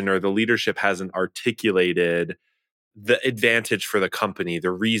division or the leadership hasn't articulated the advantage for the company,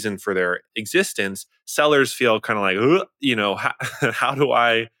 the reason for their existence, sellers feel kind of like, "Ugh," how do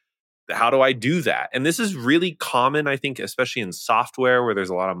I do that? And this is really common, I think, especially in software where there's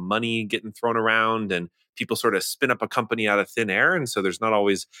a lot of money getting thrown around and people sort of spin up a company out of thin air. And so there's not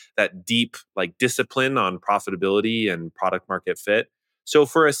always that deep like discipline on profitability and product market fit. So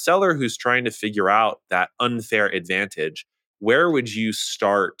for a seller who's trying to figure out that unfair advantage, where would you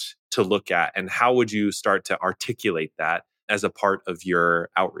start to look at and how would you start to articulate that as a part of your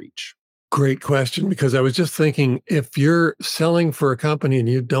outreach? Great question, because I was just thinking, if you're selling for a company and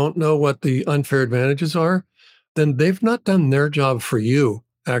you don't know what the unfair advantages are, then they've not done their job for you,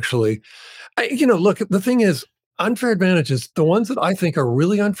 actually. Look, the thing is, unfair advantages, the ones that I think are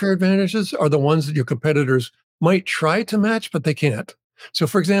really unfair advantages are the ones that your competitors might try to match, but they can't. So,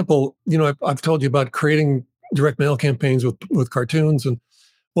 for example, I've told you about creating direct mail campaigns with cartoons, and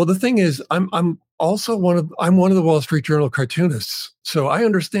well, the thing is, I'm also one of the Wall Street Journal cartoonists, so I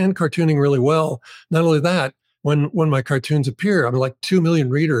understand cartooning really well. Not only that, when my cartoons appear, I'm like 2 million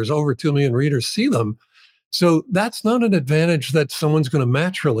readers, over 2 million readers see them. So that's not an advantage that someone's going to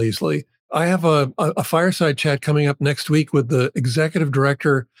match real easily. I have a fireside chat coming up next week with the executive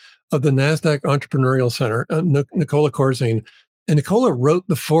director of the NASDAQ Entrepreneurial Center, Nicola Corzine. And Nicola wrote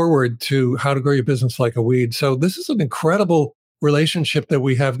the foreword to How to Grow Your Business Like a Weed. So this is an incredible relationship that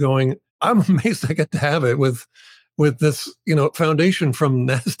we have going. I'm amazed I get to have it with this, foundation from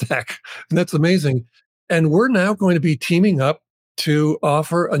NASDAQ. And that's amazing. And we're now going to be teaming up to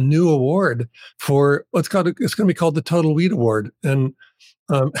offer a new award for it's going to be called the Total Weed Award. And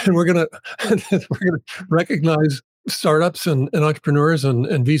we're going to we're going to recognize startups and entrepreneurs and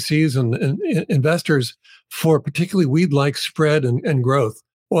VCs and investors for particularly weed-like spread and growth.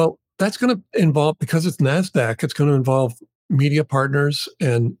 Well, that's going to involve, because it's NASDAQ, it's going to involve media partners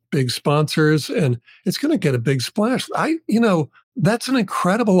and big sponsors, and it's going to get a big splash. That's an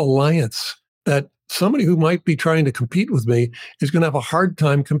incredible alliance that somebody who might be trying to compete with me is going to have a hard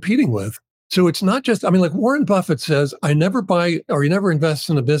time competing with. So it's not just, like Warren Buffett says, I never buy or you never invest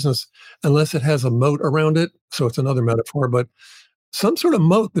in a business unless it has a moat around it. So it's another metaphor, but some sort of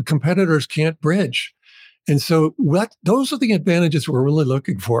moat that competitors can't bridge. And so those are the advantages we're really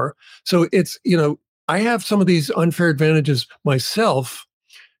looking for. So it's, I have some of these unfair advantages myself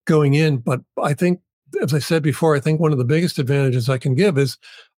going in, but I think, as I said before, I think one of the biggest advantages I can give is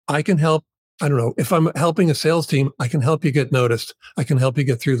I can help. I don't know, if I'm helping a sales team, I can help you get noticed. I can help you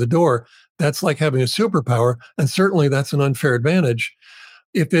get through the door. That's like having a superpower. And certainly that's an unfair advantage.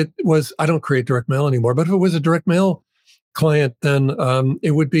 If it was, I don't create direct mail anymore, but if it was a direct mail client, then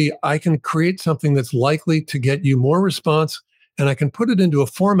it would be, I can create something that's likely to get you more response, and I can put it into a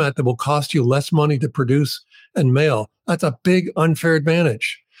format that will cost you less money to produce and mail. That's a big unfair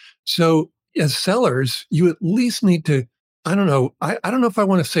advantage. So as sellers, you at least need to, I don't know. I don't know if I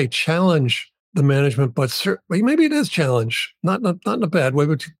want to say challenge the management, but maybe it is challenge, not in a bad way,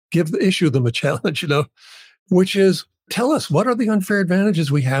 but to issue them a challenge, which is tell us, what are the unfair advantages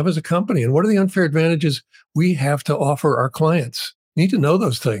we have as a company, and what are the unfair advantages we have to offer our clients? You need to know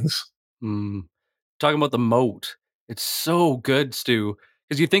those things. Talking about the moat, it's so good, Stu,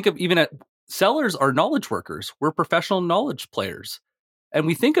 because you think of sellers are knowledge workers. We're professional knowledge players. And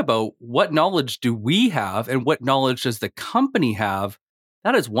we think about what knowledge do we have and what knowledge does the company have.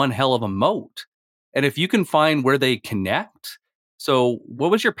 That is one hell of a moat. And if you can find where they connect, so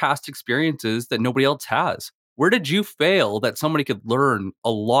what was your past experiences that nobody else has? Where did you fail that somebody could learn a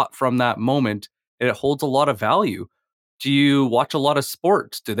lot from that moment? And it holds a lot of value. Do you watch a lot of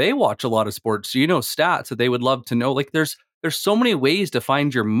sports? Do they watch a lot of sports? Do you know stats that they would love to know? Like there's so many ways to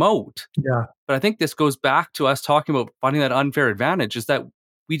find your moat. Yeah. But I think this goes back to us talking about finding that unfair advantage, is that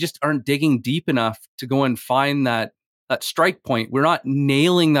we just aren't digging deep enough to go and find that strike point. We're not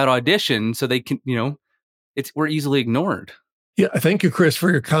nailing that audition so they can, we're easily ignored. Yeah. Thank you, Chris, for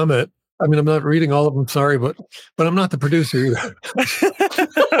your comment. I'm not reading all of them, sorry, but I'm not the producer either.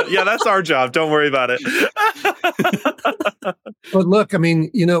 Yeah, that's our job. Don't worry about it. But look,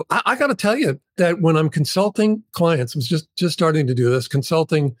 I got to tell you that when I'm consulting clients, I'm just starting to do this,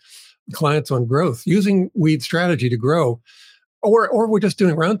 consulting clients on growth, using weed strategy to grow, or we're just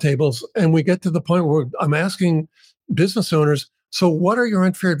doing roundtables, and we get to the point where I'm asking business owners, so what are your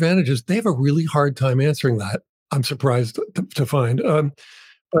unfair advantages? They have a really hard time answering that. I'm surprised to find.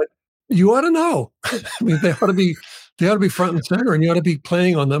 But you ought to know. I mean, they ought to be front and center, and you ought to be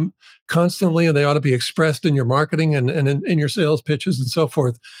playing on them constantly, and they ought to be expressed in your marketing and in your sales pitches and so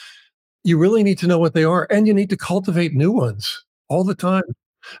forth. You really need to know what they are, and you need to cultivate new ones all the time.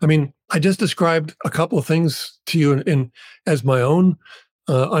 I mean, I just described a couple of things to you in as my own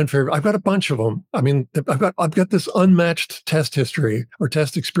unfair. I've got a bunch of them. I mean, I've got this unmatched test history or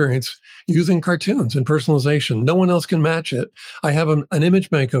test experience using cartoons and personalization. No one else can match it. I have an image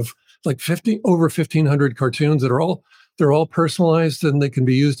bank of like over 1,500 cartoons that are they're all personalized, and they can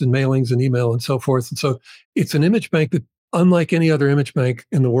be used in mailings and email and so forth. And so it's an image bank that unlike any other image bank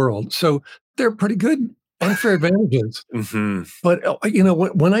in the world. So they're pretty good unfair advantages. Mm-hmm. But,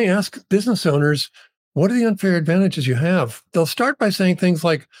 when I ask business owners, what are the unfair advantages you have? They'll start by saying things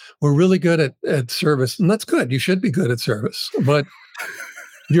like, we're really good at service. And that's good. You should be good at service. But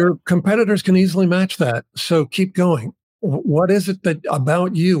your competitors can easily match that. So keep going. What is it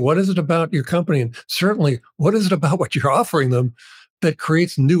about you? What is it about your company? And certainly, what is it about what you're offering them that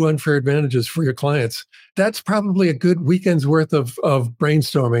creates new unfair advantages for your clients? That's probably a good weekend's worth of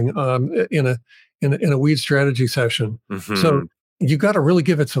brainstorming in a weed strategy session. Mm-hmm. So you got to really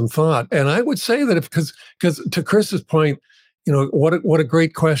give it some thought. And I would say that because to Chris's point, what a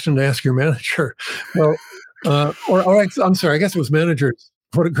great question to ask your manager. Well, I'm sorry, I guess it was managers.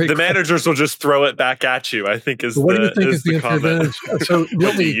 What a great the managers will just throw it back at you, I think is what do you think is is the unfair advantage? So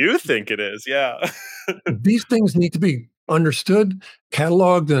what do you think it is? Yeah. These things need to be understood,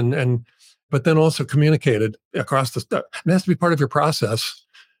 cataloged, but then also communicated across the stuff. It has to be part of your process.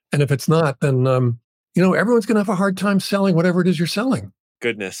 And if it's not, then everyone's going to have a hard time selling whatever it is you're selling.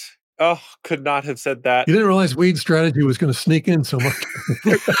 Goodness. Oh, could not have said that. You didn't realize weed strategy was going to sneak in so much.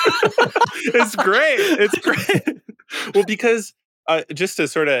 It's great. It's great. Well, because just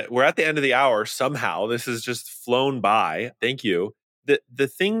to we're at the end of the hour somehow. This has just flown by. Thank you. The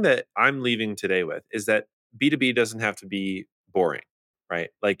thing that I'm leaving today with is that B2B doesn't have to be boring,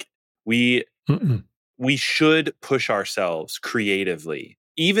 right? Like we should push ourselves creatively,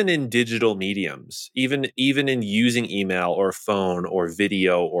 even in digital mediums, even in using email or phone or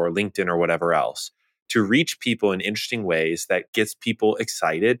video or LinkedIn or whatever else, to reach people in interesting ways that gets people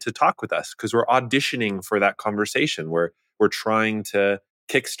excited to talk with us, because we're auditioning for that conversation. We're trying to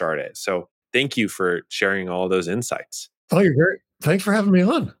kickstart it. So thank you for sharing all those insights. Oh, you're great. Thanks for having me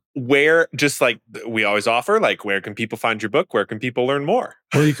on. Where, just like we always offer, like, where can people find your book? Where can people learn more?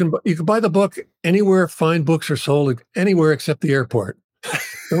 Well, you can buy the book anywhere fine books are sold, anywhere except the airport.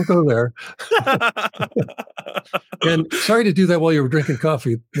 Don't go there. And sorry to do that while you were drinking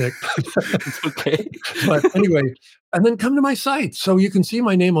coffee, Nick. It's okay. But anyway, and then come to my site. So you can see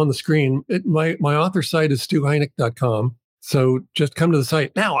my name on the screen. My author site is stuheinecke.com. So just come to the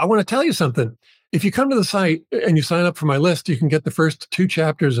site. Now, I want to tell you something. If you come to the site and you sign up for my list, you can get the first 2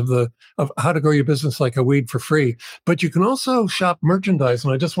 chapters of How to Grow Your Business Like a Weed for free. But you can also shop merchandise.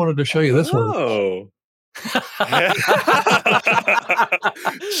 And I just wanted to show you this one.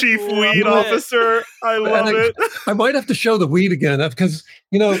 Chief Weed Officer. I love it. I might have to show the weed again because,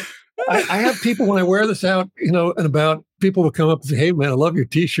 I have people when I wear this out, and about, people will come up and say, "Hey, man, I love your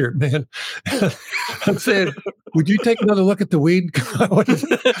T-shirt, man." I'm saying, would you take another look at the weed? Because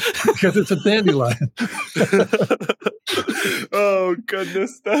it's a dandelion. Oh,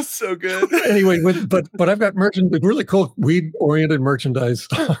 goodness. That's so good. Anyway, but I've got really cool weed-oriented merchandise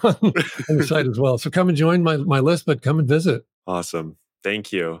on the site as well. So come and join my list, but come and visit. Awesome.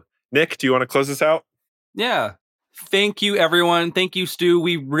 Thank you. Nick, do you want to close this out? Yeah. Thank you, everyone. Thank you, Stu.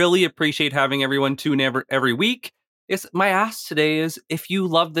 We really appreciate having everyone tune in every week. My ask today is, if you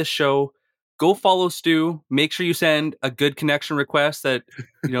love this show, go follow Stu. Make sure you send a good connection request that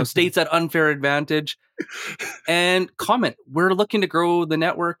states that unfair advantage, and comment. We're looking to grow the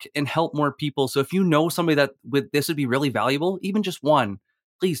network and help more people. So if you know somebody that this would be really valuable, even just one,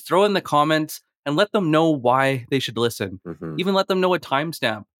 please throw in the comments and let them know why they should listen. Mm-hmm. Even let them know a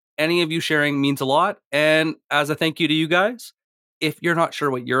timestamp. Any of you sharing means a lot. And as a thank you to you guys, if you're not sure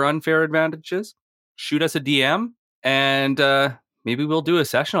what your unfair advantage is, shoot us a DM, and maybe we'll do a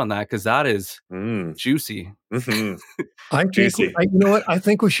session on that, because that is juicy. Mm-hmm. You know what? I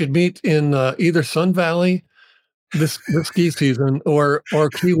think we should meet in either Sun Valley this ski season or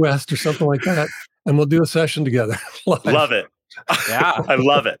Key West or something like that, and we'll do a session together. Love it. Yeah, I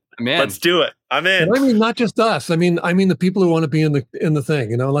love it. Let's do it. I'm in. And I mean, not just us. I mean the people who want to be in the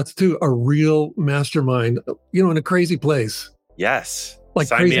thing. Let's do a real mastermind. In a crazy place. Yes. Like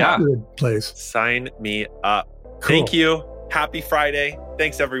Sign crazy me up. good place. Sign me up. Cool. Thank you. Happy Friday.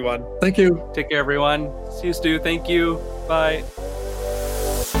 Thanks, everyone. Thank you. Take care, everyone. See you, Stu. Thank you. Bye.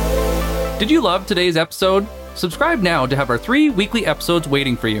 Did you love today's episode? Subscribe now to have our 3 weekly episodes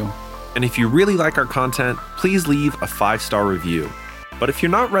waiting for you. And if you really like our content, please leave a 5-star review. But if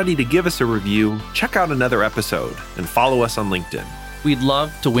you're not ready to give us a review, check out another episode and follow us on LinkedIn. We'd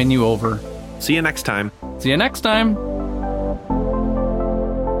love to win you over. See you next time. See you next time.